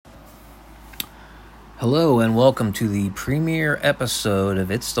Hello and welcome to the premiere episode of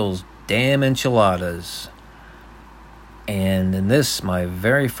It's Those Damn Enchiladas. And in this, my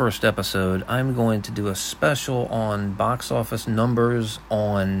very first episode, I'm going to do a special on box office numbers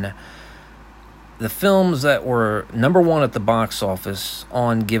on the films that were number one at the box office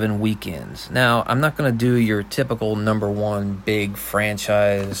on given weekends. Now, I'm not going to do your typical number one big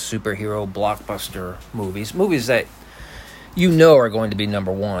franchise superhero blockbuster movies that you know are going to be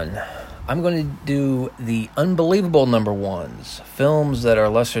number one. I'm going to do the unbelievable number ones, films that are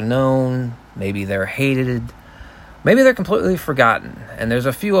lesser known, maybe they're hated, maybe they're completely forgotten, and there's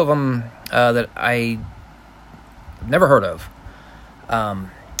a few of them that I've never heard of.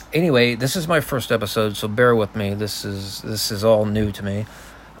 Anyway, this is my first episode, so bear with me. This is all new to me.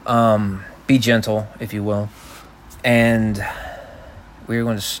 Be gentle, if you will. And we're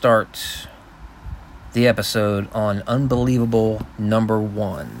going to start the episode on unbelievable number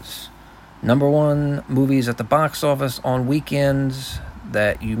ones. Number one movies at the box office on weekends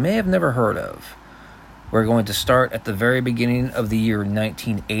that you may have never heard of. We're going to start at the very beginning of the year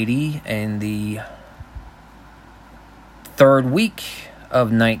 1980 and the third week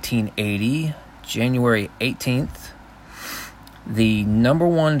of 1980, January 18th. The number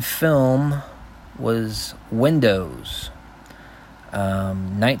one film was Windows.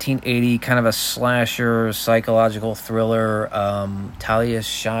 1980, kind of a slasher, psychological thriller. Talia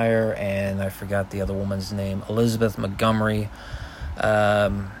Shire and I forgot the other woman's name, Elizabeth Montgomery.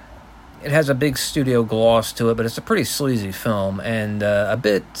 It has a big studio gloss to it, but it's a pretty sleazy film and a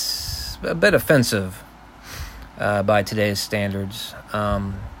bit offensive by today's standards.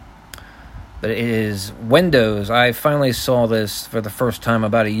 But it is Windows. I finally saw this for the first time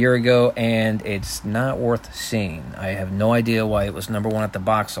about a year ago, and it's not worth seeing. I have no idea why it was number one at the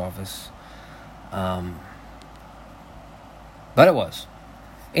box office. But it was.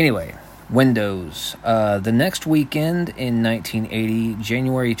 Anyway, Windows. The next weekend in 1980,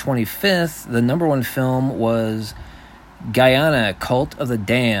 January 25th, the number one film was Guyana, Cult of the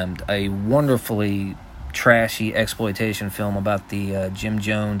Damned, a wonderfully trashy exploitation film about the Jim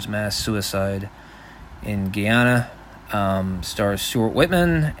Jones mass suicide in Guyana. Stars Stuart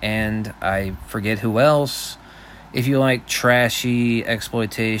Whitman and I forget who else. If you like trashy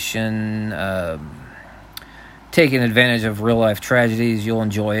exploitation, taking advantage of real life tragedies, you'll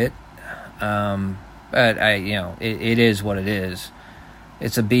enjoy it. But it is what it is.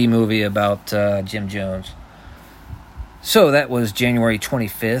 It's a B movie about Jim Jones. So that was January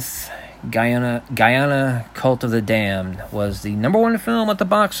 25th. Guyana, Cult of the Damned was the number one film at the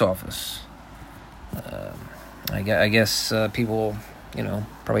box office. I guess people,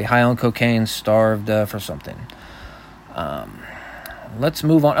 probably high on cocaine, starved for something. Let's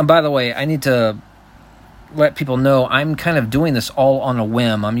move on. And by the way, I need to let people know I'm kind of doing this all on a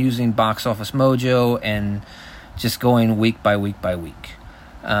whim. I'm using Box Office Mojo and just going week by week by week.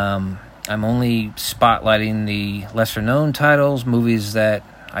 I'm only spotlighting the lesser known titles, movies that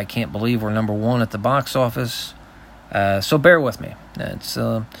I can't believe we're number one at the box office. So bear with me. It's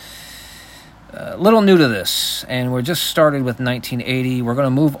a little new to this. And we're just started with 1980. We're going to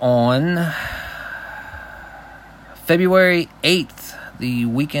move on. February 8th, the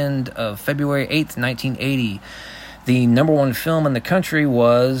weekend of February 8th, 1980. The number one film in the country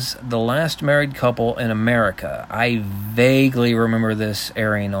was The Last Married Couple in America. I vaguely remember this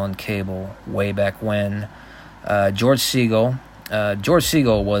airing on cable way back when. George Segal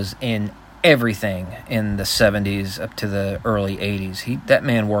was in everything in the 70s up to the early 80s. That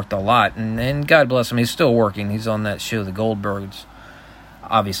man worked a lot, and God bless him, he's still working. He's on that show, The Goldbergs.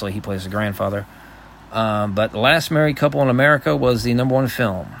 Obviously, he plays the grandfather. But The Last Married Couple in America was the number one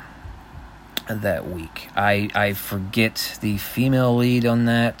film that week. I forget the female lead on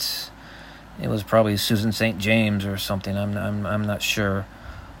that. It was probably Susan St. James or something. I'm not sure.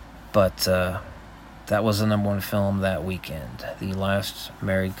 But that was the number one film that weekend, The Last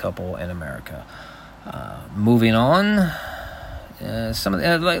Married Couple in America. Moving on,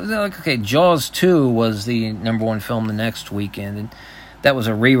 Jaws 2 was the number one film the next weekend, and that was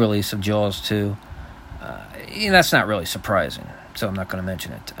a re-release of Jaws 2. That's not really surprising, so I'm not going to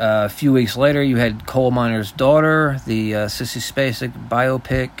mention it. A few weeks later, you had Coal Miner's Daughter, the Sissy Spacek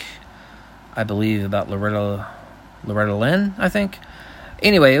biopic, I believe about Loretta Lynn, I think.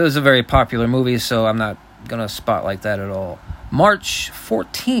 Anyway, it was a very popular movie, so I'm not going to spotlight that at all. March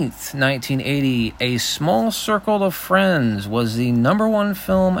 14th, 1980, A Small Circle of Friends was the number one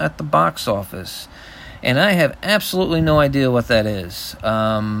film at the box office. And I have absolutely no idea what that is.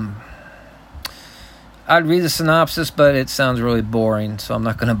 I'd read the synopsis, but it sounds really boring, so I'm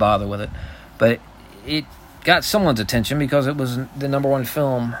not going to bother with it. But it got someone's attention because it was the number one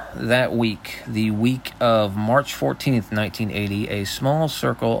film that week, the week of March 14th, 1980, A Small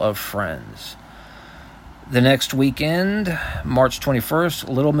Circle of Friends. The next weekend, March 21st,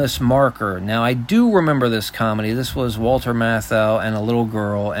 Little Miss Marker. Now, I do remember this comedy. This was Walter Matthau and a little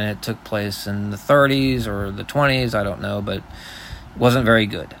girl, and it took place in the 30s or the 20s, I don't know, but it wasn't very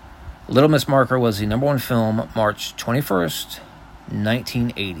good. Little Miss Marker was the number one film, March 21st,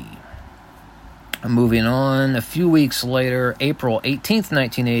 1980. Moving on, a few weeks later, April 18th,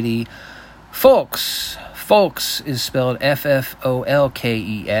 1980, Folks. Folks is spelled F-F-O-L-K-E-S.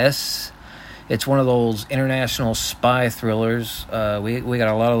 It's one of those international spy thrillers. We got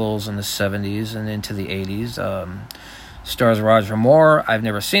a lot of those in the 70s and into the 80s. Stars Roger Moore. I've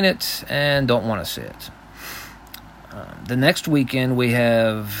never seen it and don't want to see it. The next weekend we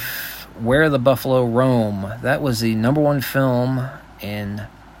have Where the Buffalo Roam. That was the number one film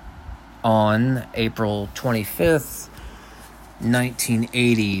on April 25th,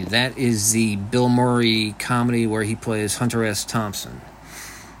 1980. That is the Bill Murray comedy where he plays Hunter S. Thompson.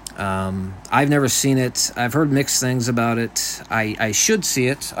 I've never seen it. I've heard mixed things about it. I should see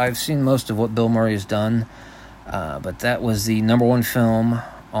it. I've seen most of what Bill Murray has done. But that was the number one film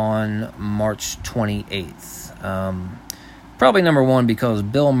on March 28th. Probably number one because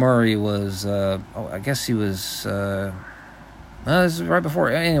Bill Murray was, I guess he was, this is right before,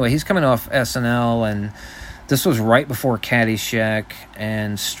 anyway, he's coming off SNL, and this was right before Caddyshack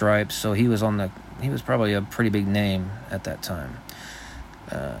and Stripes, so he was probably a pretty big name at that time.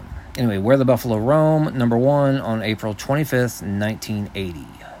 Anyway, Where the Buffalo Roam, number one on April 25th, 1980.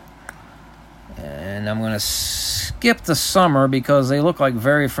 And I'm going to skip the summer because they look like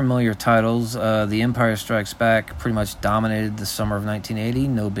very familiar titles. The Empire Strikes Back pretty much dominated the summer of 1980.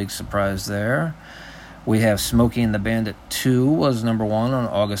 No big surprise there. We have Smokey and the Bandit 2 was number one on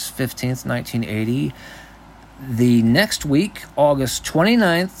August 15th, 1980. The next week, August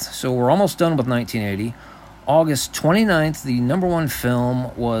 29th, so we're almost done with 1980. August 29th, the number one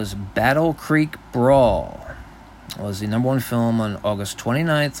film was Battle Creek Brawl. It was the number one film on August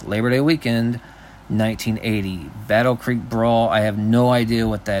 29th, Labor Day weekend, 1980. Battle Creek Brawl, I have no idea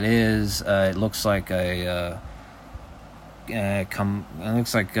what that is. It looks like a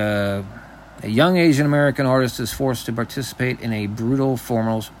young Asian American artist is forced to participate in a brutal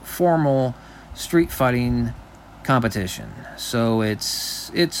formal street fighting competition. So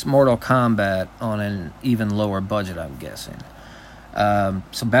it's Mortal Kombat on an even lower budget, I'm guessing.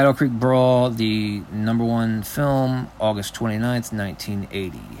 So Battle Creek Brawl, the number one film, August 29th,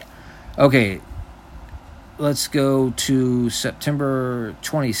 1980. Okay, let's go to September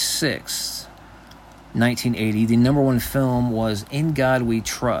 26th, 1980. The number one film was In God We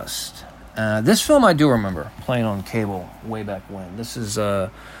Trust. This film I do remember playing on cable way back when. This is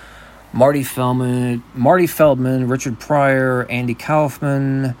Marty Feldman, Richard Pryor, Andy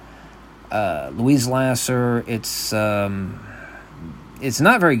Kaufman, Louise Lasser. It's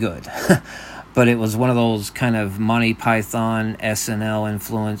not very good, but it was one of those kind of Monty Python, SNL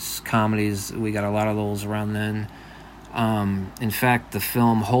influenced comedies. We got a lot of those around then. In fact, the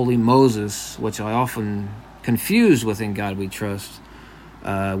film Holy Moses, which I often confuse with In God We Trust,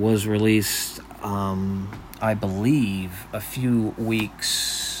 was released, I believe, a few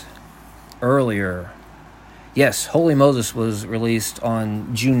weeks earlier. Yes, Holy Moses was released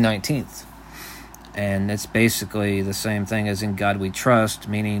on June 19th. And it's basically the same thing as In God We Trust,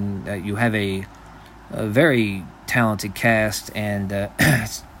 meaning that you have a very talented cast, and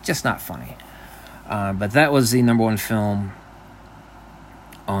it's just not funny. But that was the number one film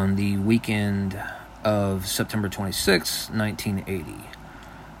on the weekend of September 26, 1980.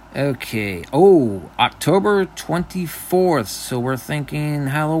 Okay. Oh, October 24th. So we're thinking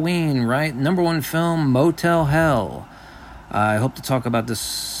Halloween, right? Number one film, Motel Hell. I hope to talk about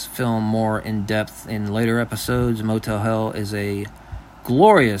this film more in depth in later episodes. Motel Hell is a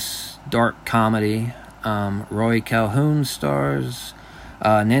glorious dark comedy. Roy Calhoun stars.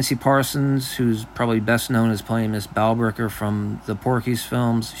 Nancy Parsons, who's probably best known as playing Miss Balbricker from the Porky's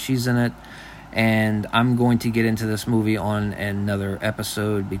films, she's in it. And I'm going to get into this movie on another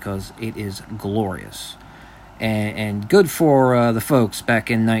episode because it is glorious. And good for the folks back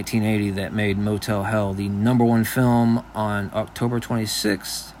in 1980 that made Motel Hell the number one film on October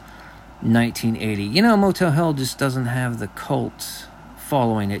 26th, 1980. You know, Motel Hell just doesn't have the cult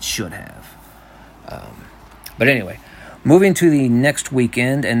following it should have. But anyway, moving to the next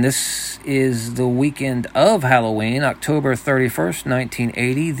weekend, and this is the weekend of Halloween, October 31st,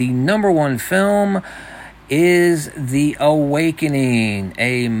 1980. The number one film is The Awakening,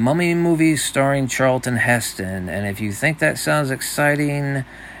 a mummy movie starring Charlton Heston. And if you think that sounds exciting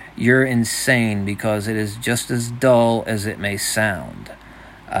you're insane, because it is just as dull as it may sound.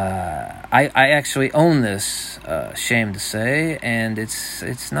 I actually own this, shame to say, and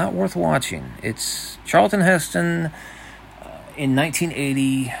it's not worth watching. It's Charlton Heston in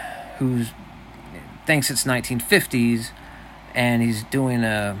 1980, who thinks it's 1950s, and he's doing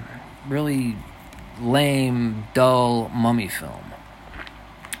a really lame, dull mummy film.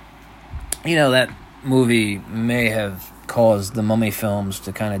 You know, that movie may have caused the mummy films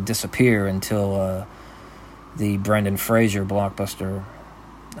to kind of disappear until the Brendan Fraser blockbuster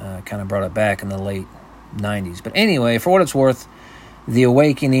kind of brought it back in the late 90s. But anyway, for what it's worth, The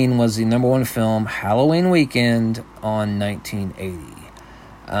Awakening was the number one film Halloween weekend on 1980.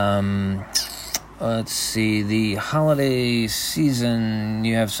 Let's see, the holiday season,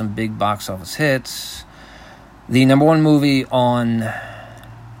 you have some big box office hits. The number one movie on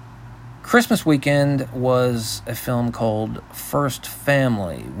Christmas weekend was a film called First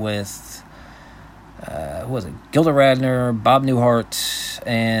Family with, who was it? Gilda Radner, Bob Newhart,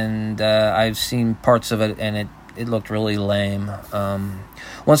 and I've seen parts of it, and it looked really lame.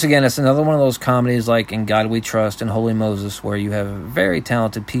 Once again, it's another one of those comedies like In God We Trust and Holy Moses, where you have very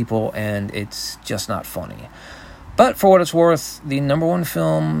talented people, and it's just not funny. But for what it's worth, the number one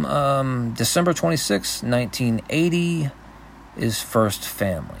film, December 26, 1980, is First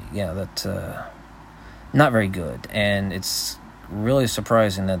Family. Yeah, that's not very good, and it's really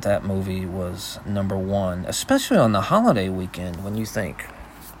surprising that movie was number one, especially on the holiday weekend, when you think,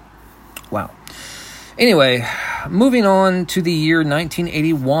 wow. Anyway, moving on to the year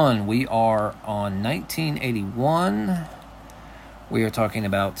 1981. We are on 1981. We are talking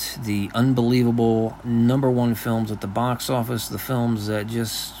about the unbelievable number one films at the box office, the films that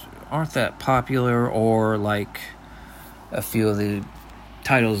just aren't that popular, or like a few of the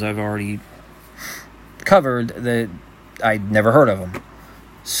titles I've already covered that I'd never heard of them.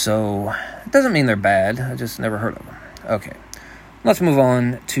 So, it doesn't mean they're bad. I just never heard of them. Okay. Let's move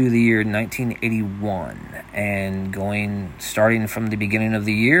on to the year 1981. And starting from the beginning of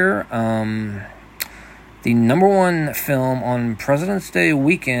the year, the number one film on President's Day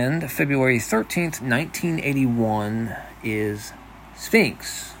weekend, February 13th, 1981, is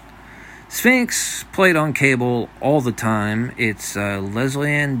Sphinx. Sphinx played on cable all the time. It's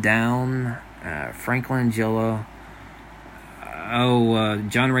Leslie Ann Down, Frank Langella,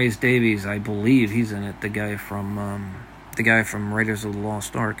 John Rhys Davies, I believe he's in it. The guy from Raiders of the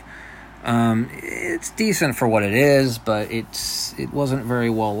Lost Ark. It's decent for what it is, but it wasn't very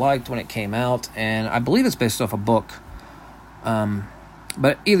well liked when it came out, and I believe it's based off a book.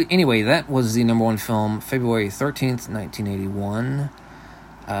 But anyway, that was the number one film, February 13th, 1981.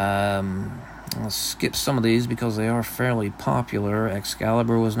 I'll skip some of these because they are fairly popular.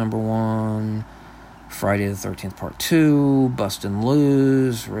 Excalibur was number one. Friday the 13th Part 2. Bustin'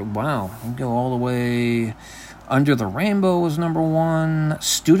 Loose. Wow, we go all the way. Under the Rainbow was number one.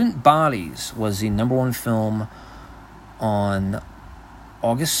 Student Bodies was the number one film on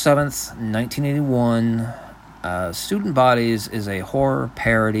August 7th, 1981. Student Bodies is a horror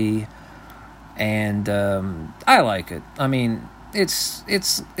parody, and I like it. I mean, it's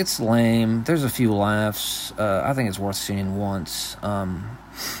lame. There's a few laughs. I think it's worth seeing once.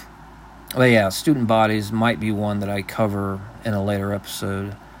 But yeah, Student Bodies might be one that I cover in a later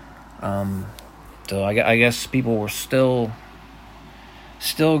episode. So I guess people were still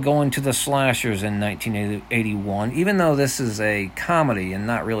going to the slashers in 1981, even though this is a comedy and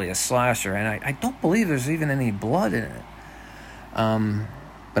not really a slasher, and I don't believe there's even any blood in it.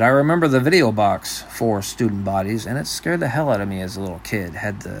 But I remember the video box for Student Bodies, and it scared the hell out of me as a little kid.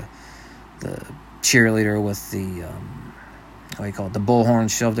 Had the cheerleader with the the bullhorn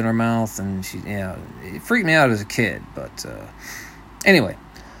shoved in her mouth, and it freaked me out as a kid. But anyway,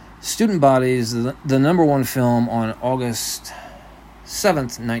 Student Bodies, the number one film on August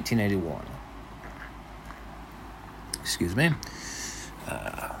 7th, 1981. Excuse me.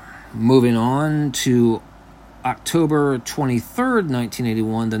 Moving on to October 23rd,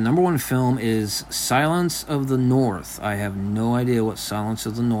 1981, the number one film is Silence of the North. I have no idea what Silence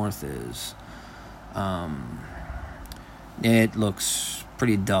of the North is. It looks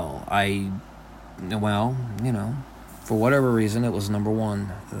pretty dull. For whatever reason, it was number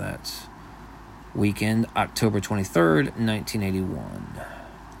one that weekend, October 23rd, 1981.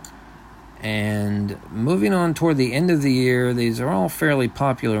 And moving on toward the end of the year, these are all fairly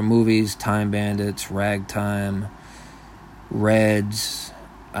popular movies: Time Bandits, Ragtime, Reds.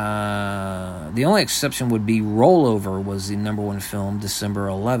 The only exception would be Rollover was the number one film, December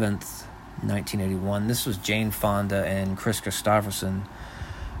 11th, 1981. This was Jane Fonda and Chris Christopherson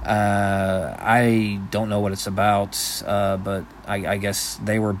I don't know what it's about, but I guess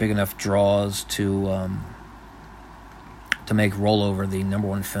they were big enough draws to make Rollover the number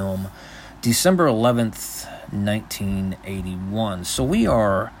one film December 11th, 1981. So we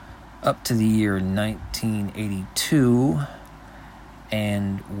are up to the year 1982,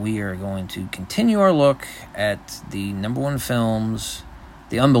 and we are going to continue our look at the number one films,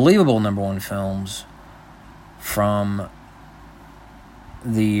 the unbelievable number one films from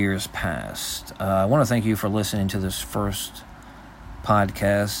the years past. I want to thank you for listening to this first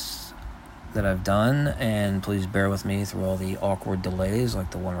podcast that I've done, and please bear with me through all the awkward delays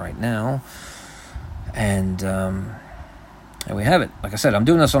like the one right now. And there we have it. Like I said, I'm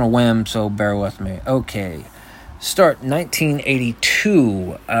doing this on a whim, so bear with me. Okay, start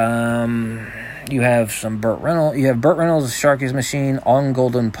 1982. You have some Burt Reynolds. You have Burt Reynolds' Sharky's Machine on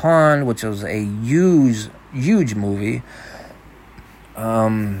Golden Pond, which was a huge movie.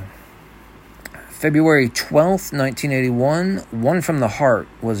 February 12th, 1981, One from the Heart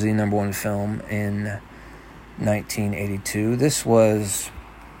was the number one film in 1982. This was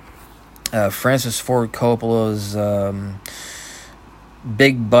Francis Ford Coppola's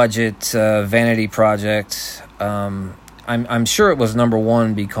big budget vanity project. I'm sure it was number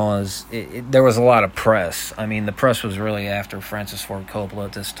one because there was a lot of press. I mean, the press was really after Francis Ford Coppola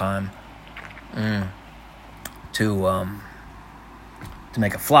at this time to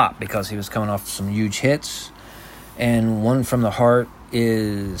make a flop because he was coming off some huge hits. And One from the Heart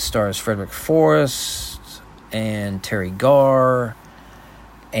stars Frederick Forrest and Terry Garr,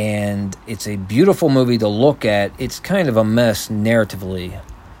 and it's a beautiful movie to look at. It's kind of a mess narratively,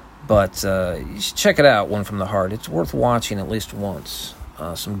 but you should check it out, One from the Heart. It's worth watching at least once.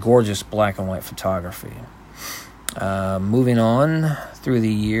 Some gorgeous black and white photography. Moving on through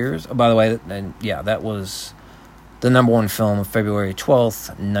the years. Oh, by the way, that was the number one film of February 12th,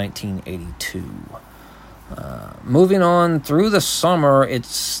 1982. Moving on through the summer,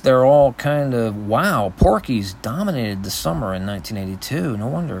 they're all kind of, wow, Porky's dominated the summer in 1982. No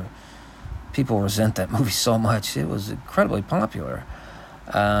wonder people resent that movie so much. It was incredibly popular.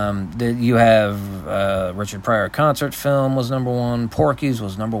 You have Richard Pryor concert film was number one. Porky's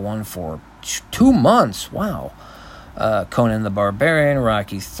was number one for 2 months. Wow. Conan the Barbarian,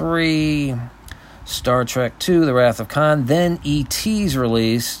 Rocky III, Star Trek II, The Wrath of Khan. Then E.T.'s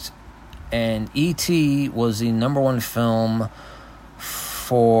released, and E.T. was the number one film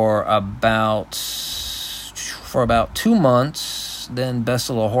for about 2 months. Then Best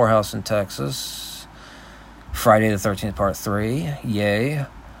Little Whorehouse in Texas, Friday the 13th Part 3, yay.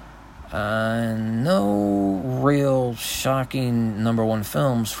 No real shocking number one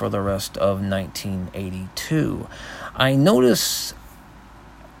films for the rest of 1982. I notice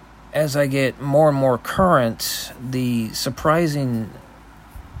as I get more and more current, the surprising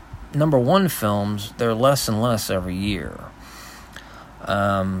number one films, they're less and less every year.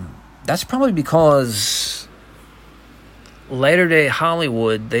 That's probably because later-day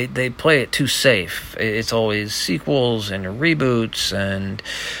Hollywood, they play it too safe. It's always sequels and reboots and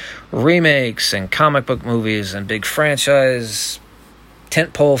remakes and comic book movies and big franchise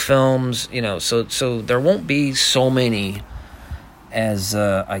tentpole films, so there won't be so many as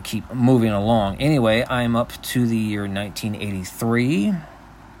I keep moving along. Anyway, I'm up to the year 1983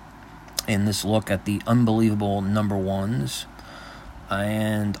 in this look at the unbelievable number ones.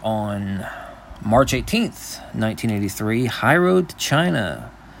 And on March 18th, 1983, High Road to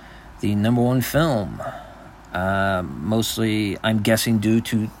China, the number one film. Mostly, I'm guessing, due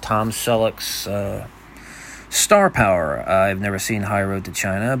to Tom Selleck's star power. I've never seen High Road to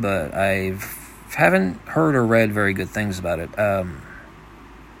China, but I haven't heard or read very good things about it.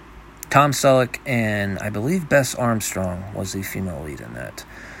 Tom Selleck and I believe Bess Armstrong was the female lead in that.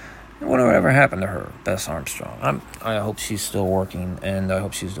 Whatever happened to her, Bess Armstrong? I hope she's still working, and I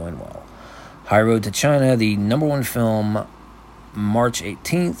hope she's doing well. High Road to China, the number one film, March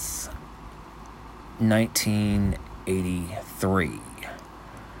 18th, 1983.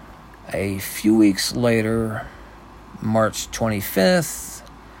 A few weeks later, March 25th,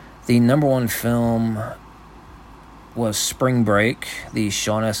 the number one film was Spring Break, the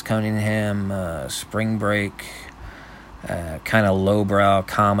Sean S. Cunningham Spring Break, kind of lowbrow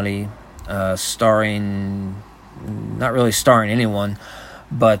comedy, not really starring anyone,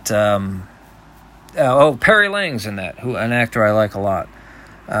 but Perry Lang's in that, an actor I like a lot.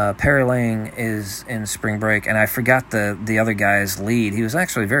 Perry Lang is in Spring Break, and I forgot the other guy's lead. He was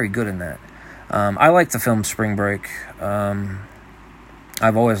actually very good in that. I like the film Spring Break.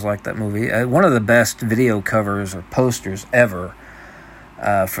 I've always liked that movie. One of the best video covers or posters ever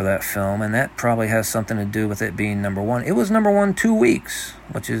for that film, and that probably has something to do with it being number one. It was number one 2 weeks,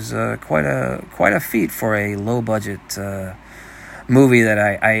 which is quite a feat for a low budget movie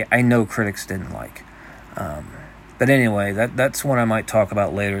that I know critics didn't like. But anyway, that's one I might talk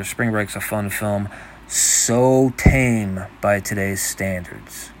about later. Spring Break's a fun film, so tame by today's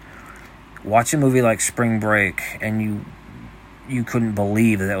standards. Watch a movie like Spring Break, and you couldn't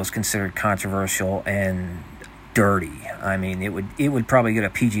believe that was considered controversial and dirty. I mean, it would probably get a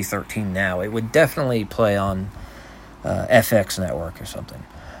PG-13 now. It would definitely play on FX network or something.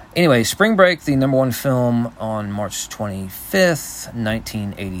 Anyway, Spring Break, the number one film on March 25th,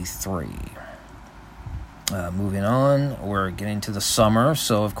 1983. Moving on, we're getting to the summer,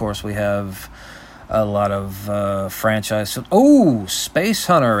 so of course we have a lot of franchise. Space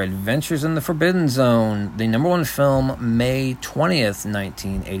Hunter, Adventures in the Forbidden Zone, the number one film, May 20th,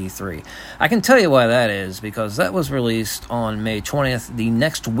 1983. I can tell you why that is, because that was released on May 20th. The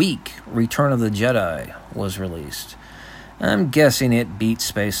next week, Return of the Jedi was released. I'm guessing it beat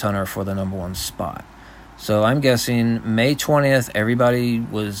Space Hunter for the number one spot. So I'm guessing May 20th, everybody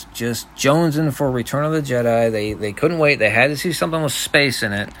was just jonesing for Return of the Jedi. They couldn't wait. They had to see something with space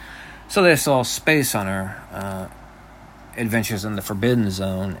in it. So they saw Space Hunter, Adventures in the Forbidden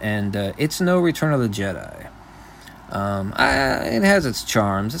Zone, and it's no Return of the Jedi. It has its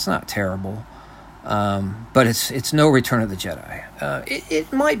charms. It's not terrible. But it's no Return of the Jedi.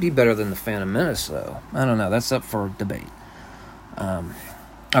 It might be better than The Phantom Menace, though. I don't know. That's up for debate.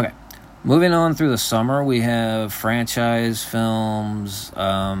 Okay. Moving on through the summer, we have franchise films,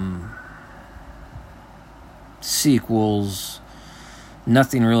 sequels,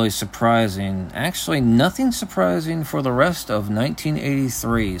 nothing really surprising. Actually, nothing surprising for the rest of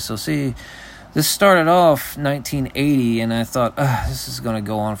 1983. So see, this started off 1980, and I thought, this is going to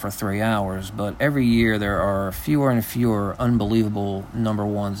go on for 3 hours. But every year there are fewer and fewer unbelievable number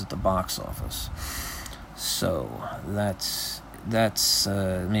ones at the box office. So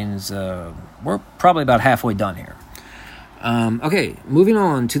means we're probably about halfway done here. Okay, moving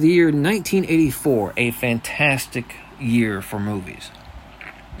on to the year 1984, a fantastic year for movies.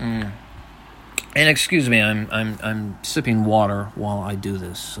 And excuse me, I'm sipping water while I do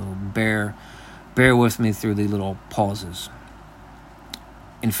this, so bear with me through the little pauses.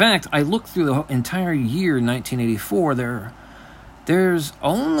 In fact, I looked through the entire year 1984. There's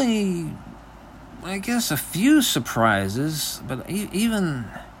only, I guess, a few surprises, but even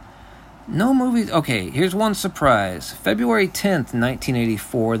no movies. Okay, here's one surprise. February 10th,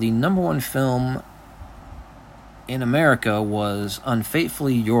 1984, the number one film in America was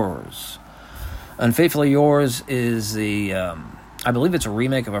Unfaithfully Yours. Unfaithfully Yours is I believe it's a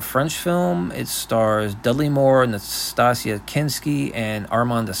remake of a French film. It stars Dudley Moore, Nastasia Kinski, and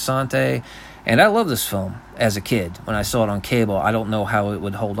Armand Assante. And I love this film as a kid. When I saw it on cable, I don't know how it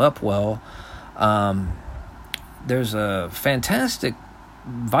would hold up well. There's a fantastic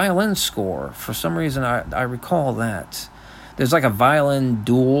violin score. For some reason, I recall that. There's like a violin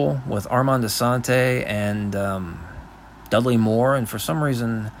duel with Armand Assante and Dudley Moore, and for some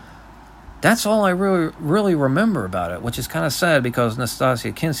reason, that's all I really remember about it, which is kind of sad because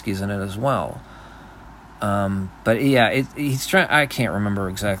Nastasia Kinski's in it as well. But yeah, he's trying. I can't remember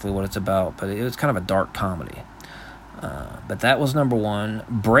exactly what it's about, but it was kind of a dark comedy. But that was number one.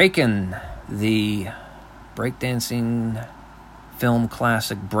 Breakin', the breakdancing film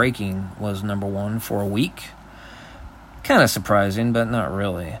classic Breaking, was number one for a week. Kind of surprising, but not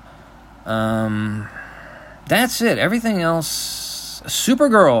really. That's it. Everything else.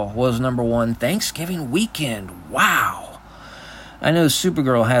 Supergirl was number one Thanksgiving weekend. Wow. I know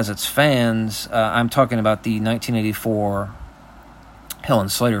Supergirl has its fans. I'm talking about the 1984 Helen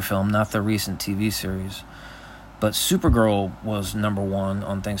Slater film, not the recent TV series. But Supergirl was number one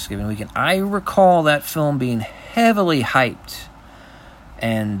on Thanksgiving weekend. I recall that film being heavily hyped.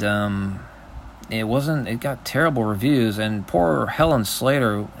 And it got terrible reviews. And poor Helen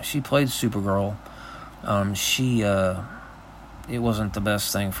Slater, she played Supergirl. It wasn't the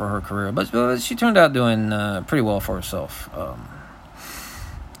best thing for her career, but she turned out doing pretty well for herself,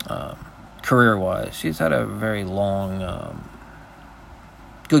 career-wise. She's had a very long,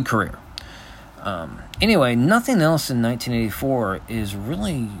 good career. Anyway, nothing else in 1984 is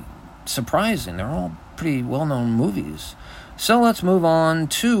really surprising. They're all pretty well-known movies. So let's move on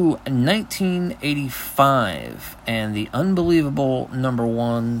to 1985 and the unbelievable number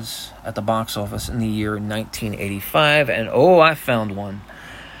ones at the box office in the year 1985. And I found one.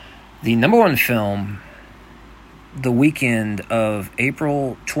 The number one film the weekend of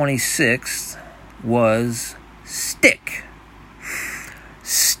April 26th was Stick.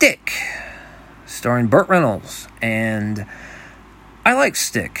 Stick, starring Burt Reynolds. And I like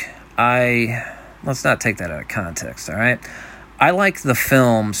Stick. Let's not take that out of context, all right? I like the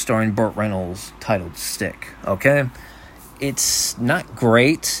film starring Burt Reynolds titled Stick, okay? It's not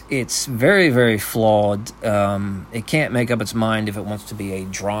great. It's very, very flawed. It can't make up its mind if it wants to be a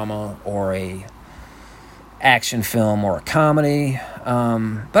drama or a action film or a comedy.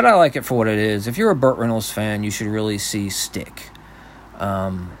 But I like it for what it is. If you're a Burt Reynolds fan, you should really see Stick.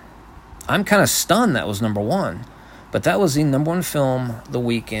 I'm kind of stunned that was number one. But that was the number one film the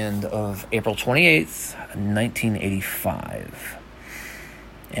weekend of April 28th, 1985.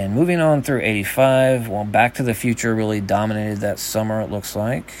 And moving on through 85, well, Back to the Future really dominated that summer, it looks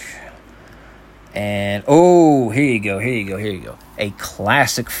like. And, here you go. A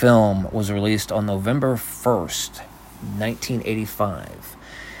classic film was released on November 1st, 1985.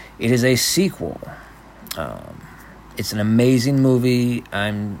 It is a sequel. It's an amazing movie.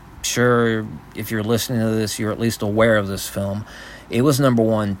 I'm sure if you're listening to this, you're at least aware of this film. It was number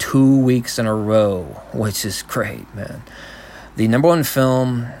one 2 weeks in a row, which is great, man. The number one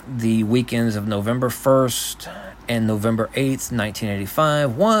film the weekends of November 1st and November 8th,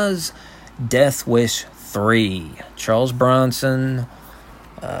 1985 was Death Wish 3. Charles Bronson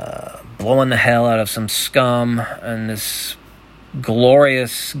blowing the hell out of some scum and this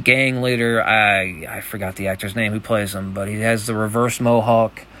glorious gang leader. I forgot the actor's name who plays him, but he has the reverse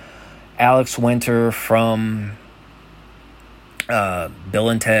mohawk. Alex Winter from Bill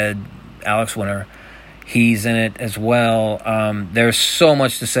and Ted, Alex Winter. He's in it as well. There's so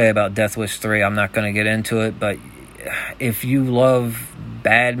much to say about Death Wish 3. I'm not going to get into it, but if you love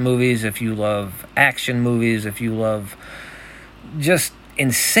bad movies, if you love action movies, if you love just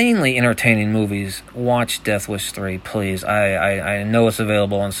insanely entertaining movies, watch Death Wish 3, please. I know it's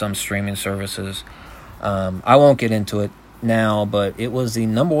available on some streaming services. I won't get into it now, but it was the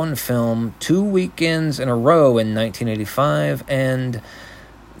number one film 2 weekends in a row in 1985, and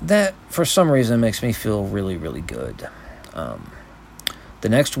that, for some reason, makes me feel really, really good. The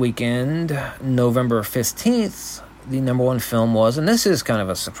next weekend, November 15th, the number one film was, and this is kind of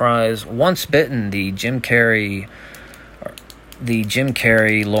a surprise, Once Bitten, the Jim Carrey,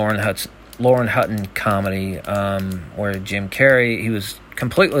 Lauren Hutton comedy, where Jim Carrey, he was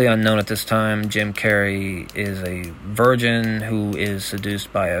completely unknown at this time. Jim Carrey is a virgin who is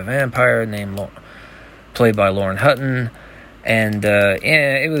seduced by a vampire played by Lauren Hutton. And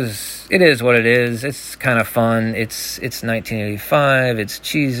it is what it is. It's kind of fun. It's 1985. It's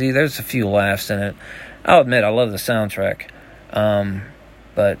cheesy. There's a few laughs in it. I'll admit I love the soundtrack.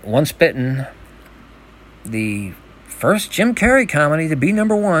 But Once Bitten, the first Jim Carrey comedy to be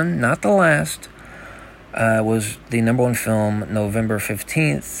number one, not the last, was the number one film November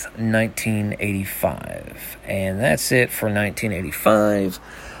 15th, 1985. And that's it for 1985.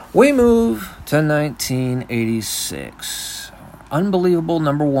 We move to 1986. Unbelievable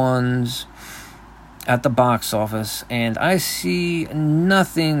number ones at the box office, and I see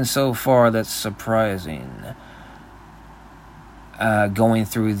nothing so far that's surprising going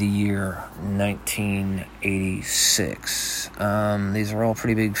through the year 1986. These are all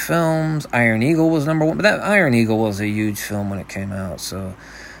pretty big films. Iron Eagle was number one, but that Iron Eagle was a huge film when it came out, so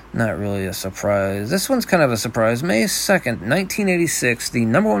not really a surprise. This one's kind of a surprise. May 2nd, 1986, the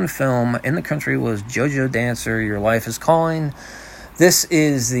number one film in the country was JoJo Dancer, Your Life is Calling. This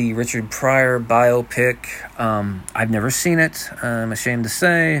is the Richard Pryor biopic. I've never seen it, I'm ashamed to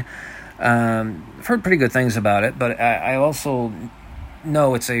say. I've heard pretty good things about it, but I also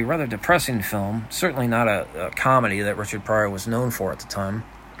know it's a rather depressing film. Certainly not a comedy that Richard Pryor was known for at the time.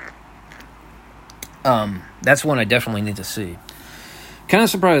 That's one I definitely need to see. Kind of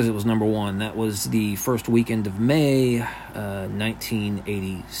surprised it was number one. That was the first weekend of May,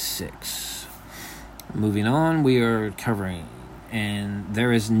 1986. Moving on, we are covering, and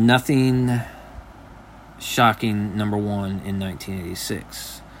there is nothing shocking number one in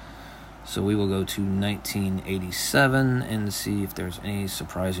 1986. So we will go to 1987 and see if there's any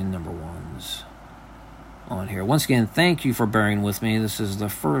surprising number ones on here. Once again, thank you for bearing with me. This is the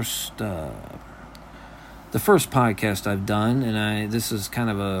first podcast I've done, and this is kind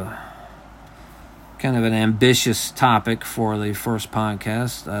of an ambitious topic for the first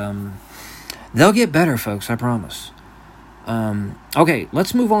podcast. They'll get better, folks, I promise. Okay,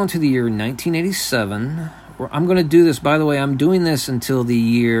 let's move on to the year 1987. I'm going to do this, by the way, I'm doing this until the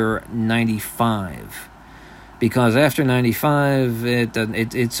year 95. Because after 95,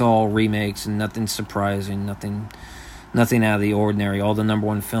 it's all remakes and nothing surprising, nothing out of the ordinary. All the number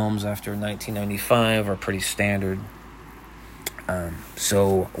one films after 1995 are pretty standard.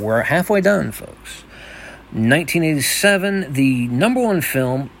 So we're halfway done, folks. 1987, the number one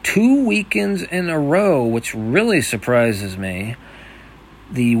film 2 weekends in a row, which really surprises me.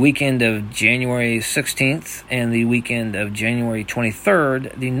 the weekend of January 16th and the weekend of January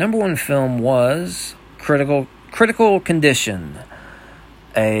 23rd, the number one film was Critical Condition,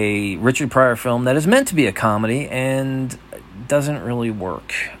 a Richard Pryor film that is meant to be a comedy and doesn't really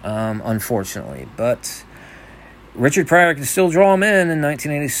work, unfortunately. But Richard Pryor can still draw him in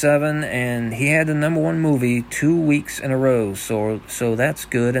 1987, and he had the number one movie 2 weeks in a row, so that's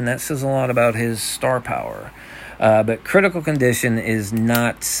good, and that says a lot about his star power. But Critical Condition is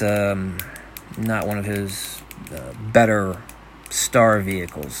not one of his better star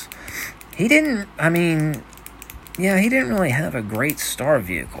vehicles. He didn't really have a great star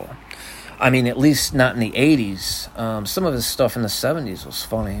vehicle. I mean, at least not in the 80s. Some of his stuff in the 70s was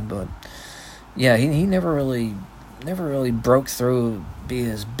funny, but yeah, he never really broke through, be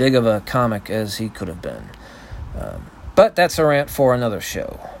as big of a comic as he could have been. But that's a rant for another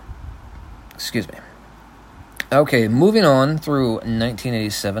show. Excuse me. Okay, moving on through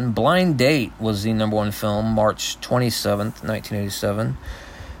 1987. Blind Date was the number one film, March 27th, 1987.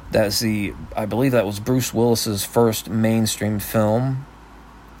 I believe that was Bruce Willis's first mainstream film.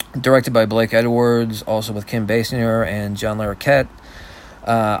 Directed by Blake Edwards, also with Kim Basinger and John Larroquette.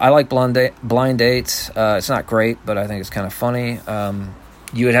 I like Blind Date. It's not great, but I think it's kind of funny.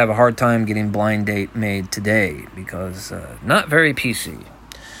 You would have a hard time getting Blind Date made today because not very PC.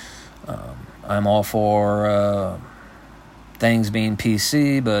 I'm all for things being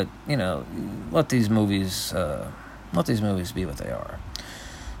PC, but let these movies be what they are.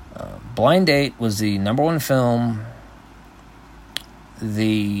 Blind Date was the number one film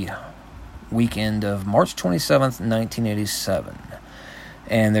the weekend of March 27th, 1987.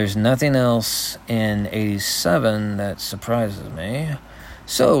 And there's nothing else in 87 that surprises me.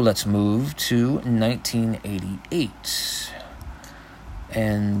 So let's move to 1988.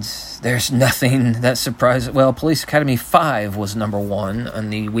 And there's nothing that surprises... Well, Police Academy 5 was number one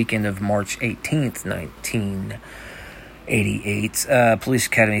on the weekend of March 18th, 1988. Police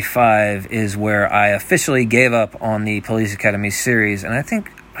Academy 5 is where I officially gave up on the Police Academy series, and I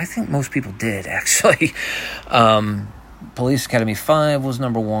think most people did, actually. Police Academy 5 was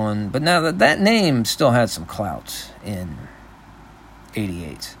number one, but now that name still had some clout in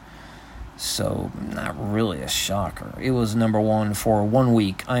 88. So, not really a shocker. It was number one for 1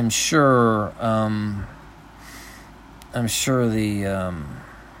 week. I'm sure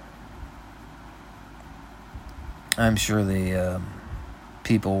the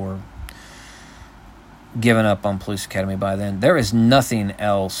people were giving up on Police Academy by then. There is nothing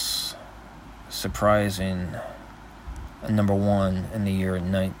else surprising number one in the year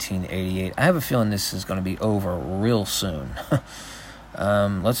 1988. I have a feeling this is going to be over real soon.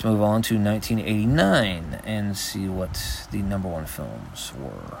 Let's move on to 1989 and see what the number one films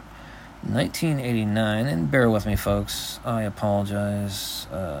were. 1989, and bear with me, folks. I apologize.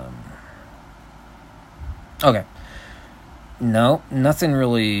 Okay. No, nothing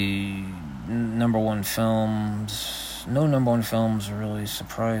really number one films. No number one films are really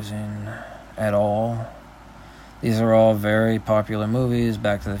surprising at all. These are all very popular movies.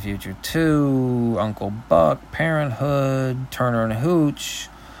 Back to the Future 2, Uncle Buck, Parenthood, Turner and Hooch.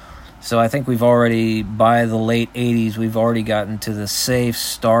 So I think we've already, by the late 80s, we've already gotten to the safe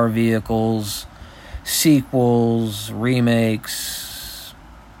star vehicles, sequels, remakes,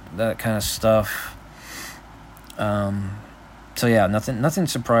 that kind of stuff. So yeah, nothing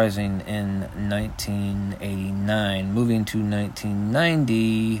surprising in 1989. Moving to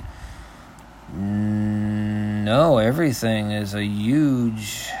 1990, no, everything is a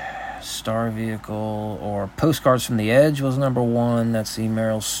huge star vehicle. Or Postcards from the Edge was number one. That's the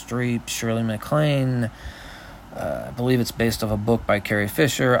Meryl Streep, Shirley MacLaine. I believe it's based off a book by Carrie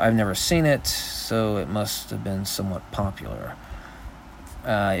Fisher. I've never seen it, so it must have been somewhat popular.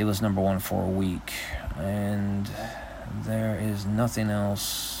 It was number one for a week. And there is nothing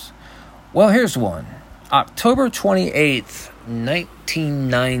else. Well, here's one. October 28th,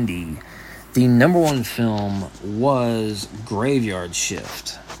 1990, the number one film was Graveyard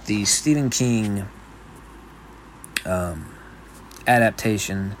Shift, the Stephen King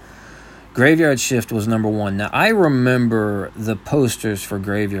adaptation. Graveyard Shift was number one. Now, I remember the posters for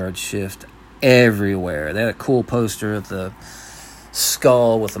Graveyard Shift everywhere. They had a cool poster of the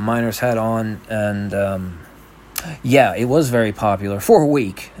skull with the miner's hat on, and yeah, it was very popular for a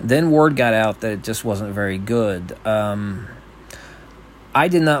week. Then word got out that it just wasn't very good. I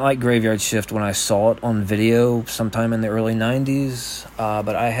did not like Graveyard Shift when I saw it on video sometime in the early 90s,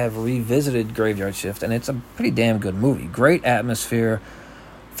 but I have revisited Graveyard Shift, and it's a pretty damn good movie. Great atmosphere,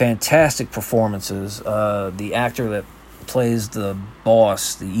 fantastic performances. The actor that plays the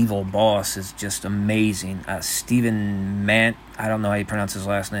boss, the evil boss, is just amazing. Stephen Mant, I don't know how you pronounce his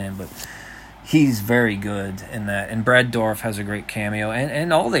last name, but he's very good in that. And Brad Dourif has a great cameo.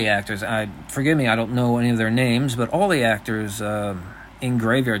 And all the actors, forgive me, I don't know any of their names, but all the actors in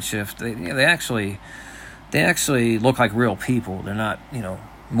Graveyard Shift, they actually look like real people. They're not,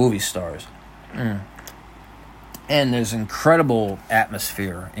 movie stars. And there's incredible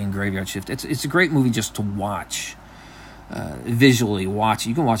atmosphere in Graveyard Shift. It's a great movie just to watch. Visually watch.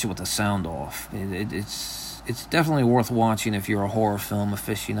 You can watch it with the sound off. It's definitely worth watching if you're a horror film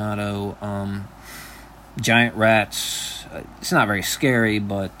aficionado. Giant rats. It's not very scary,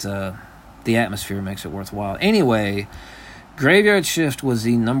 but the atmosphere makes it worthwhile. Anyway, Graveyard Shift was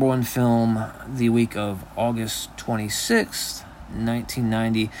the number one film the week of August 26th,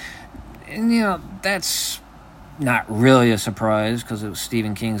 1990. And, that's not really a surprise because it was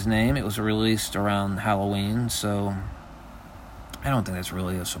Stephen King's name. It was released around Halloween, so I don't think that's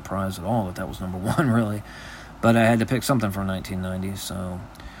really a surprise at all that was number one, really. But I had to pick something from 1990, so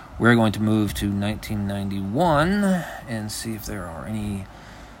we're going to move to 1991 and see if there are any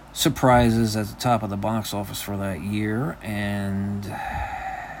surprises at the top of the box office for that year. And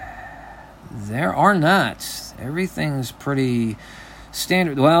there are not. Everything's pretty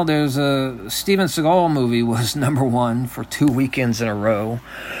standard. Well, there's a Steven Seagal movie was number one for 2 weekends in a row.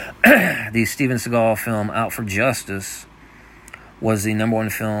 The Steven Seagal film Out for Justice was the number one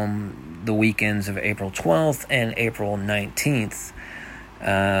film the weekends of April 12th and April 19th.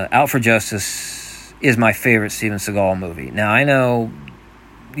 Out for Justice is my favorite Steven Seagal movie. Now, I know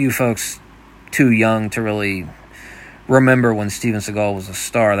you folks too young to really remember when Steven Seagal was a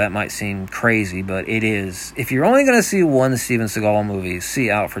star. That might seem crazy, but it is. If you're only going to see one Steven Seagal movie,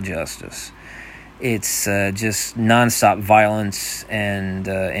 see Out for Justice. It's just nonstop violence and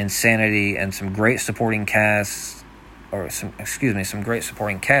insanity and some great supporting cast, some great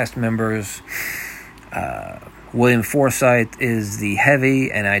supporting cast members. William Forsythe is the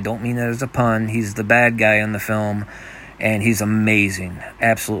heavy, and I don't mean that as a pun. He's the bad guy in the film, and he's amazing,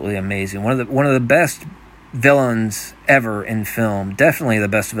 absolutely amazing. One of the best villains ever in film. Definitely the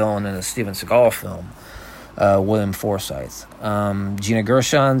best villain in a Steven Seagal film. William Forsythe. Gina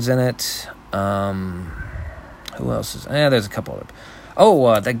Gershon's in it. Who else is? There's a couple of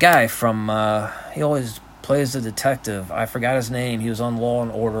them. The guy from he always plays the detective. I forgot his name. He was on Law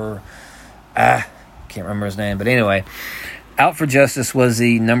and Order. Can't remember his name. But anyway, Out for Justice was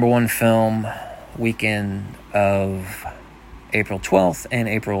the number one film weekend of April 12th and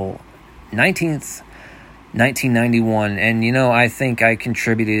April 19th, 1991. And, I think I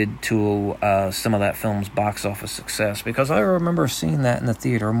contributed to some of that film's box office success because I remember seeing that in the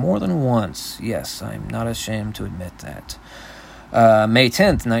theater more than once. Yes, I'm not ashamed to admit that. May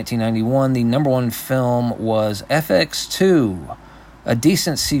 10th, 1991, the number one film was FX2, a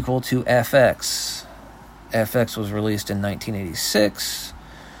decent sequel to FX. FX was released in 1986.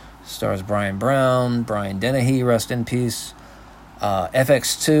 Stars Brian Brown, Brian Dennehy, rest in peace.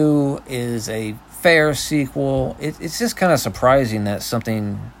 FX2 is a fair sequel. It's just kind of surprising that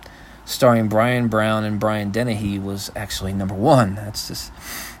something starring Brian Brown and Brian Dennehy was actually number one. That's just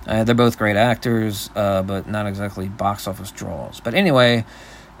they're both great actors, but not exactly box office draws. But anyway,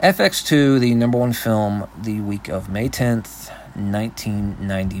 FX2, the number one film the week of May 10th,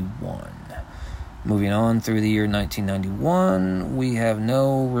 1991. Moving on through the year 1991, we have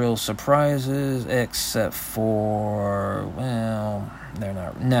no real surprises except for,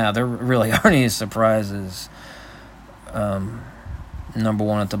 there really aren't any surprises. Number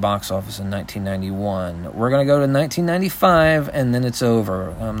one at the box office in 1991. We're going to go to 1995, and then it's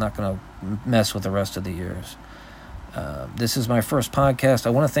over. I'm not going to mess with the rest of the years. This is my first podcast. I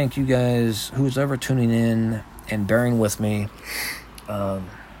want to thank you guys, who's ever tuning in and bearing with me. I'm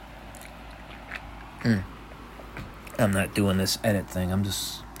not doing this edit thing.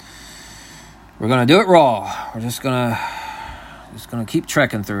 We're going to do it raw. We're just going to keep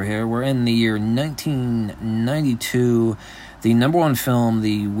trekking through here. We're in the year 1992. The number one film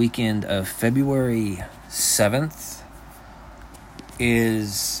the weekend of February 7th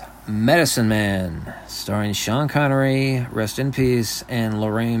is Medicine Man, starring Sean Connery, rest in peace, and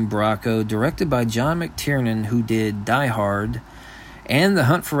Lorraine Bracco, directed by John McTiernan, who did Die Hard and The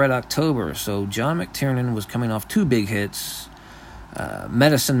Hunt for Red October. So John McTiernan was coming off two big hits.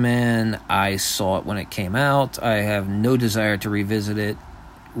 Medicine Man, I saw it when it came out. I have no desire to revisit it.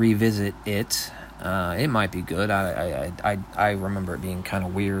 It might be good. I remember it being kind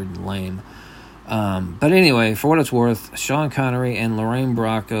of weird and lame. But anyway, for what it's worth, Sean Connery and Lorraine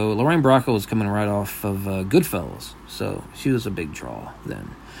Bracco. Lorraine Bracco was coming right off of Goodfellas, so she was a big draw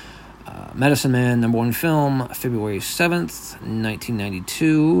then. Medicine Man, number one film, February 7th,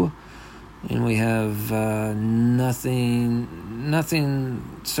 1992. And we have nothing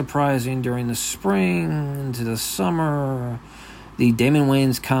surprising during the spring into the summer. The Damon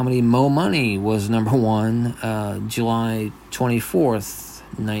Wayans comedy Mo Money was number one, July 24th,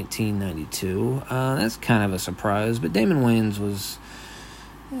 1992. That's kind of a surprise, but Damon Wayans was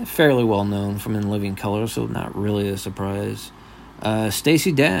fairly well known from In Living Color, so not really a surprise.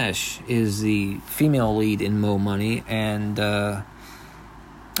 Stacey Dash is the female lead in Mo Money, and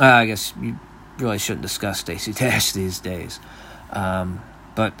I guess you really shouldn't discuss Stacey Dash these days.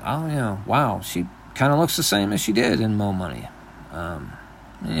 But, wow, she kind of looks the same as she did in Mo Money.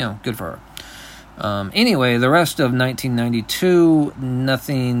 Good for her. Anyway, the rest of 1992,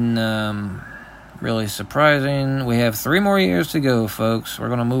 nothing really surprising. We have 3 more years to go, folks. We're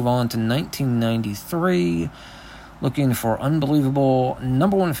going to move on to 1993, looking for unbelievable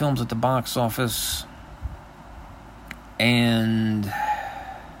number one films at the box office. And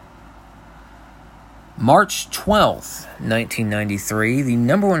March 12th, 1993, the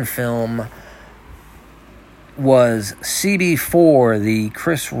number one film was CB4, the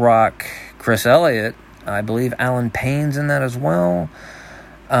Chris Rock, Chris Elliott, I believe Alan Payne's in that as well.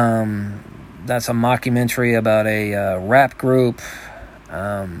 That's a mockumentary about a rap group.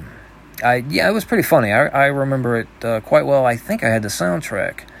 It was pretty funny. I remember it quite well. I think I had the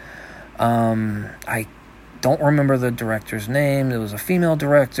soundtrack. I don't remember the director's name. There was a female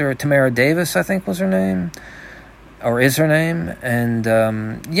director, Tamara Davis, I think was her name, or is her name. And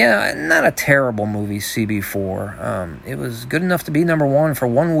not a terrible movie, CB4. It was good enough to be number one for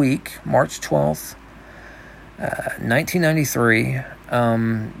 1 week, March 12th, 1993.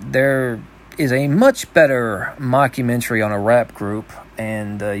 There is a much better mockumentary on a rap group,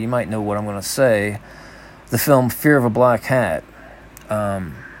 and you might know what I'm going to say. The film Fear of a Black Hat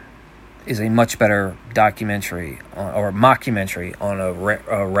is a much better documentary or mockumentary on a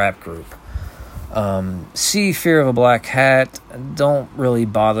rap group. See Fear of a Black Hat. Don't really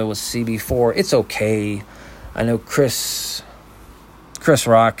bother with CB4. It's okay. I know Chris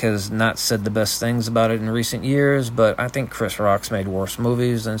Rock has not said the best things about it in recent years, but I think Chris Rock's made worse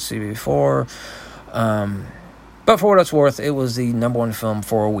movies than CB4. But for what it's worth, it was the number one film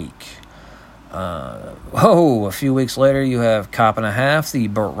for a week. A few weeks later, you have Cop and a Half, the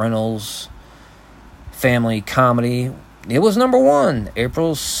Burt Reynolds family comedy. It was number one,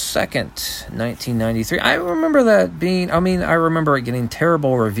 April 2nd, 1993. I remember that I remember it getting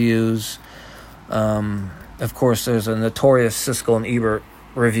terrible reviews. Of course, there's a notorious Siskel and Ebert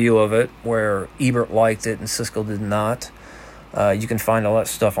review of it, where Ebert liked it and Siskel did not. You can find all that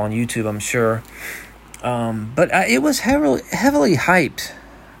stuff on YouTube, I'm sure. But it was heavily hyped,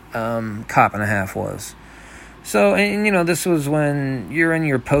 Cop and a Half was. So, and this was when you're in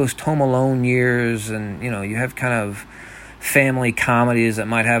your post-Home Alone years, and, you have kind of family comedies that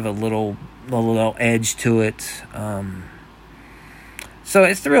might have a little edge to it. So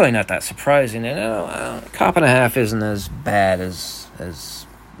it's really not that surprising. And Cop and a Half isn't as bad as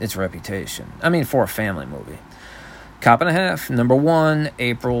its reputation. I mean, for a family movie. Cop and a Half, number one,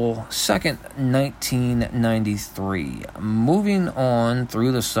 April 2nd, 1993. Moving on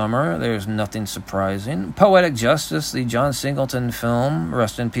through the summer, there's nothing surprising. Poetic Justice, the John Singleton film.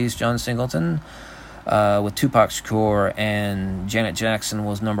 Rest in peace, John Singleton. With Tupac Shakur and Janet Jackson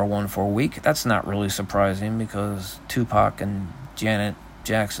was number one for a week. That's not really surprising because Tupac and Janet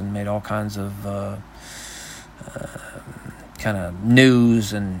Jackson made all kinds of kind of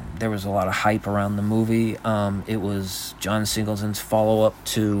news, and there was a lot of hype around the movie. It was John Singleton's follow-up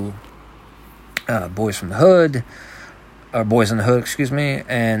to Boys in the Hood, and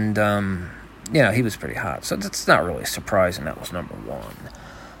he was pretty hot, so that's not really surprising. That was number one.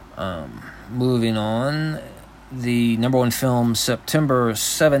 Moving on, the number one film, September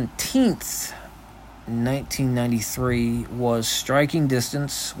 17th, 1993, was Striking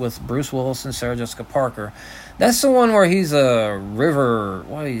Distance with Bruce Willis and Sarah Jessica Parker. That's the one where he's a river.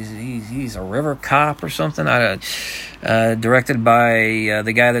 He's a river cop or something. Directed by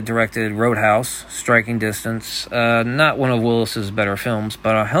the guy that directed Roadhouse, Striking Distance. Not one of Willis's better films,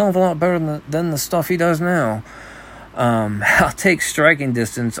 but a hell of a lot better than the stuff he does now. I'll take Striking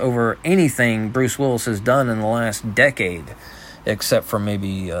Distance over anything Bruce Willis has done in the last decade, except for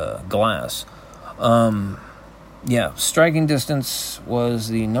maybe Glass. Striking Distance was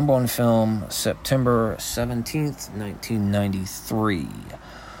the number one film, September 17th, 1993.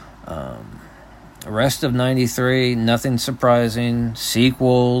 The rest of 93, nothing surprising.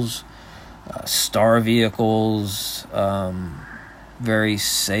 Sequels, star vehicles, very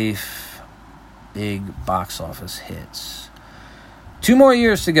safe, big box office hits. 2 more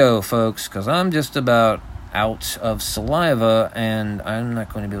years to go, folks, because I'm just about out of saliva, and I'm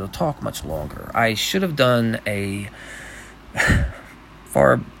not going to be able to talk much longer. I should have done a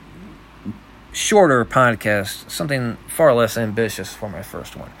far shorter podcast, something far less ambitious for my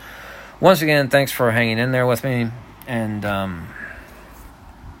first one. Once again, thanks for hanging in there with me, and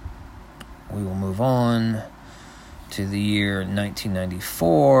we will move on to the year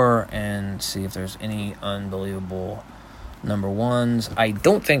 1994 and see if there's any unbelievable number ones. I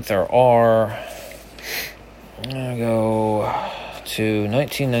don't think there are. I'm going to go to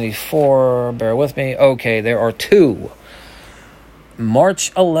 1994. Bear with me. Okay, there are 2.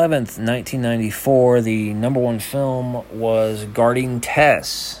 March 11th, 1994, the number one film was Guarding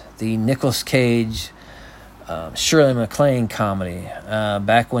Tess, the Nicolas Cage, Shirley MacLaine comedy,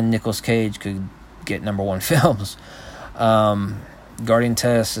 back when Nicolas Cage could get number one films. Guarding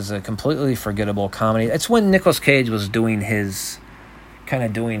Tess is a completely forgettable comedy. It's when Nicolas Cage was doing his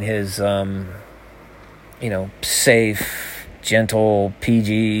safe, gentle,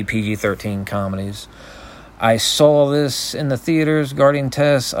 PG-13 comedies. I saw this in the theaters, Guarding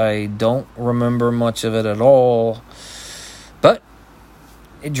Tess. I don't remember much of it at all, but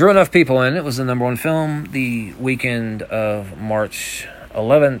it drew enough people in. It was the number one film the weekend of March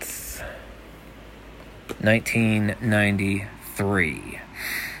 11th, 1993.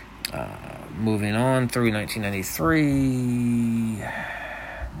 Moving on through 1993,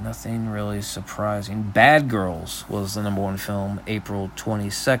 nothing really surprising. Bad Girls was the number one film, April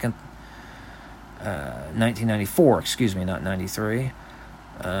 22nd, 1994, excuse me, not 93.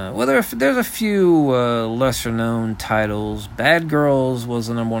 There's a few lesser-known titles. Bad Girls was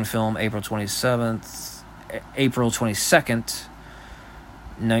the number one film, April 22nd,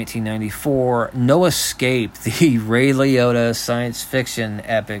 1994. No Escape, the Ray Liotta science fiction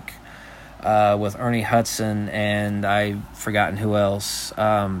epic with Ernie Hudson and I've forgotten who else.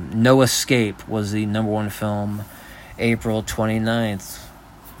 No Escape was the number one film, April 29th,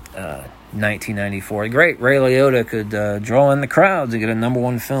 1994. Great, Ray Liotta could draw in the crowd to get a number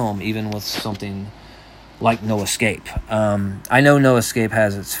one film, even with something like No Escape. I know No Escape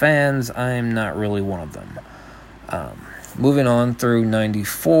has its fans. I'm not really one of them. Moving on through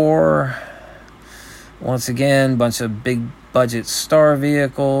 94. Once again, bunch of big budget star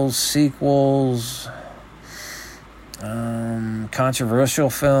vehicles, sequels, controversial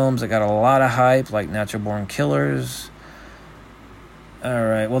films that got a lot of hype, like Natural Born Killers. All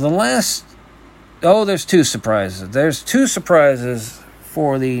right. Well, there's 2 surprises. There's 2 surprises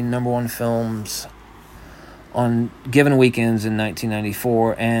for the number one films on given weekends in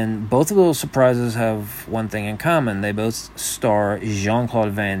 1994, and both of those surprises have one thing in common. They both star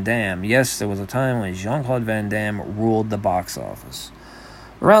Jean-Claude Van Damme. Yes, there was a time when Jean-Claude Van Damme ruled the box office.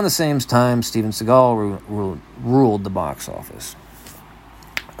 Around the same time, Steven Seagal ruled the box office.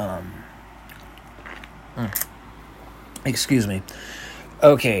 Excuse me.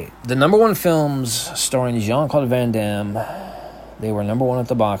 Okay, the number one films starring Jean-Claude Van Damme, they were number one at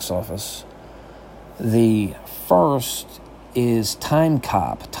the box office. The first is Time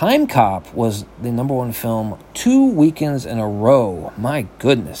Cop. Time Cop was the number one film 2 weekends in a row. My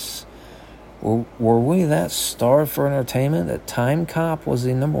goodness. Were we that starved for entertainment that Time Cop was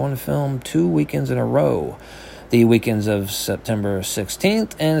the number one film 2 weekends in a row? The weekends of September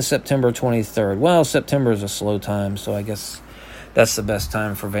 16th and September 23rd. Well, September is a slow time, so I guess that's the best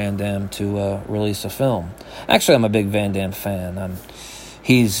time for Van Damme to release a film. Actually, I'm a big Van Damme fan.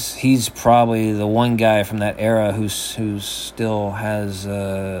 He's probably the one guy from that era who still has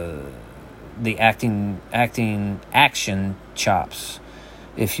the action chops,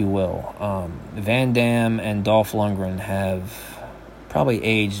 if you will. Van Damme and Dolph Lundgren have probably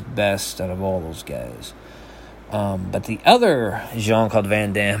aged best out of all those guys. But the other Jean-Claude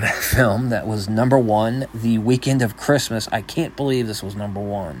Van Damme film that was number one the weekend of Christmas, I can't believe this was number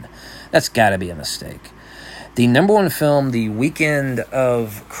one. That's got to be a mistake. The number one film the weekend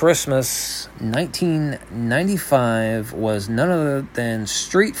of Christmas, 1995, was none other than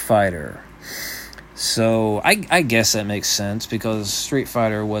Street Fighter. So I guess that makes sense because Street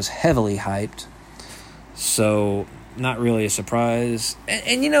Fighter was heavily hyped. So not really a surprise.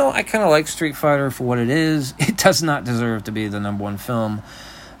 And I kind of like Street Fighter for what it is. It does not deserve to be the number one film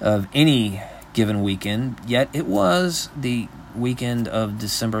of any given weekend, yet it was the weekend of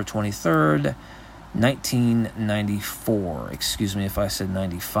December 23rd, 1994. Excuse me if I said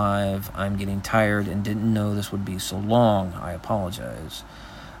 95. I'm getting tired and didn't know this would be so long. I apologize.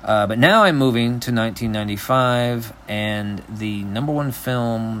 But now I'm moving to 1995, and the number one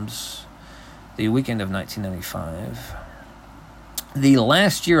films the weekend of 1995 The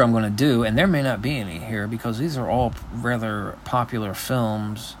last year I'm going to do, and there may not be any here because these are all rather popular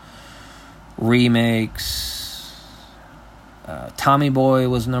films, remakes. Tommy Boy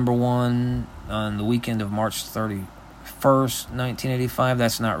was number one on the weekend of March 31st, 1985.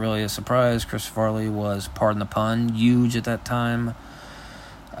 That's not really a surprise. Chris Farley was, pardon the pun, huge at that time.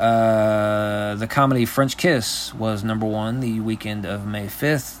 The comedy French Kiss was number one the weekend of May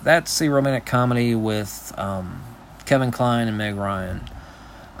 5th. That's the romantic comedy with Kevin Kline and Meg Ryan.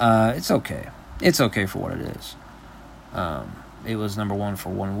 It's okay. It's okay for what it is. It was number one for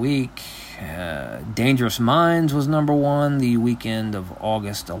 1 week. Dangerous Minds was number one the weekend of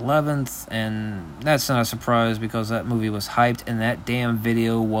August 11th. And that's not a surprise because that movie was hyped and that damn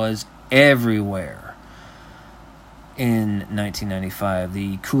video was everywhere in 1995.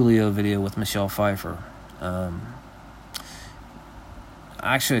 The Coolio video with Michelle Pfeiffer.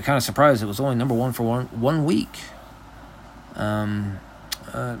 Actually, kind of surprised it was only number one for one week.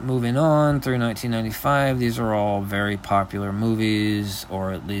 Moving on through 1995, these are all very popular movies,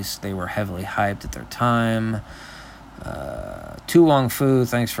 or at least they were heavily hyped at their time. Tu Wong Fu,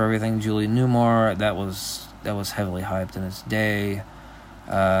 Thanks for Everything, Julie Newmar, that was heavily hyped in its day.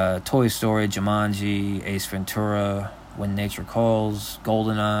 Toy Story, Jumanji, Ace Ventura, When Nature Calls,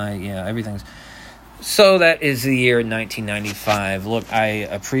 GoldenEye, yeah, everything's... So that is the year 1995. Look, I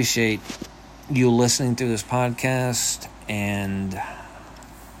appreciate you listening through this podcast, and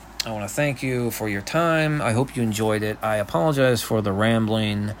I want to thank you for your time. I hope you enjoyed it. I apologize for the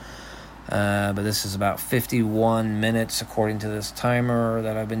rambling, but this is about 51 minutes according to this timer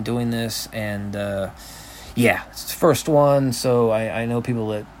that I've been doing this, and yeah, it's the first one, so I know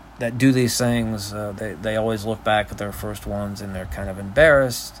people that do these things, they always look back at their first ones and they're kind of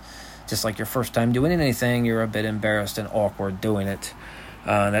embarrassed. Just like your first time doing anything, you're a bit embarrassed and awkward doing it.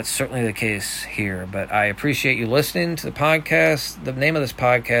 That's certainly the case here, but I appreciate you listening to the podcast. The name of this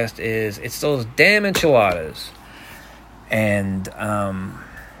podcast is It's Those Damn Enchiladas, and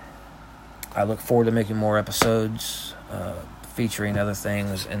I look forward to making more episodes featuring other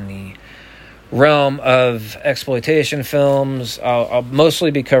things in the realm of exploitation films. I'll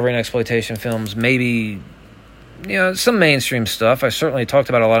mostly be covering exploitation films, maybe some mainstream stuff. I certainly talked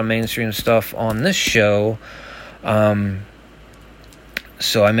about a lot of mainstream stuff on this show. So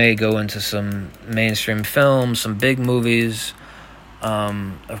I may go into some mainstream films, some big movies.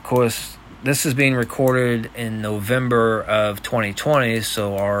 Of course, this is being recorded in November of 2020,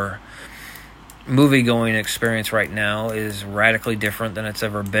 so our movie-going experience right now is radically different than it's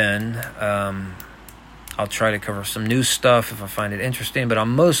ever been. I'll try to cover some new stuff if I find it interesting, but I'll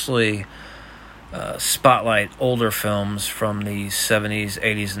mostly spotlight older films from the 70s,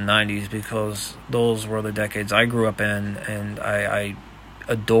 80s, and 90s because those were the decades I grew up in, and I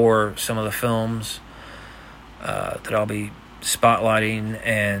adore some of the films that I'll be spotlighting,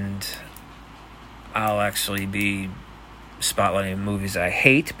 and I'll actually be spotlighting movies I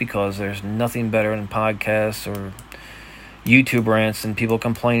hate because there's nothing better than podcasts or YouTube rants than people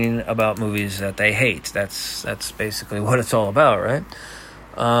complaining about movies that they hate. That's basically what it's all about, right?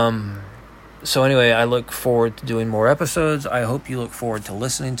 So anyway, I look forward to doing more episodes. I hope you look forward to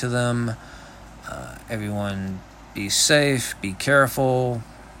listening to them. Everyone, be safe, be careful.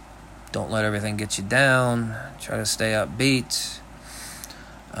 Don't let everything get you down. Try to stay upbeat.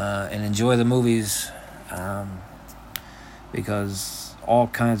 And enjoy the movies. Because all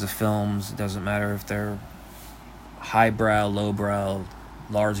kinds of films, it doesn't matter if they're highbrow, lowbrow,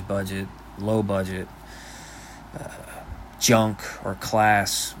 large budget, low budget, junk or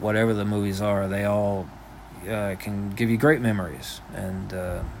class, whatever the movies are, they all can give you great memories. And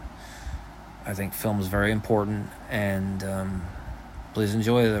I think film is very important, and please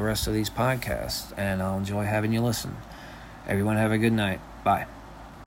enjoy the rest of these podcasts, and I'll enjoy having you listen. Everyone have a good night. Bye.